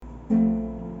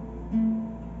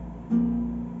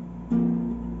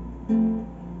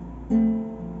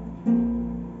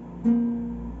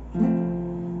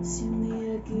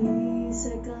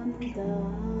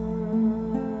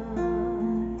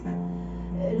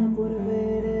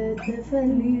hacerte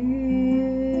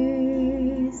feliz,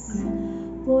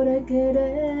 por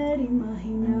querer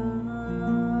imaginar.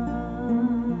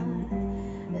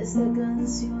 Esta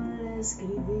canción la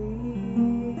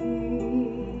escribí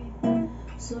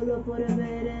solo por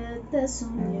verte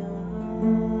soñar,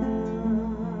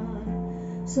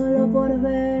 solo por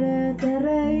verte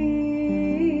reír.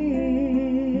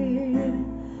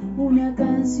 Una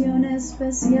canción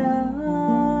especial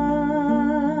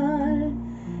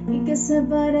y que se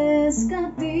parezca a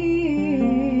ti.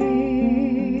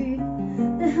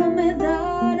 Déjame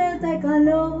darte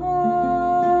calor,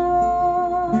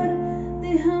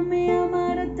 déjame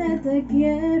amarte, te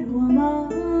quiero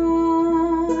amar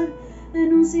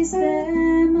en un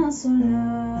sistema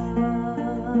solar,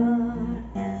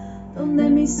 donde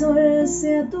mi sol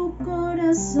sea tu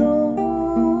corazón.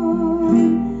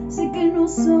 Sé que no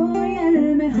soy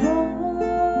el mejor,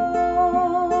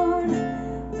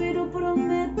 pero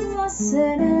prometo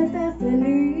hacerte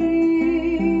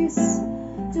feliz.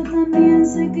 Yo también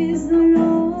sé que es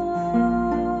dolor,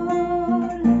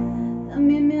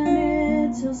 también me han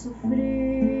hecho sufrir.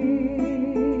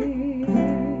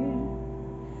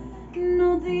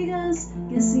 No digas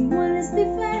que es igual, es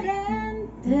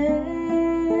diferente.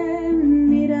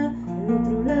 Mira el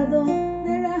otro lado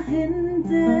de la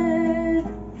gente,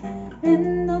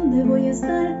 en donde voy a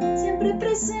estar siempre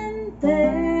presente,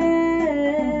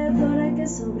 para que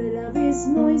sobre el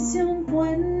abismo hice un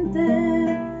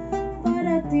puente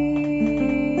para ti,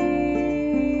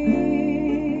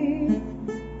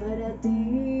 para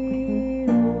ti,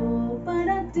 oh,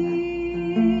 para ti.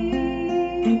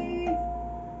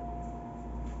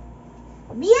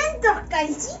 Bien,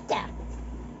 Toscancita.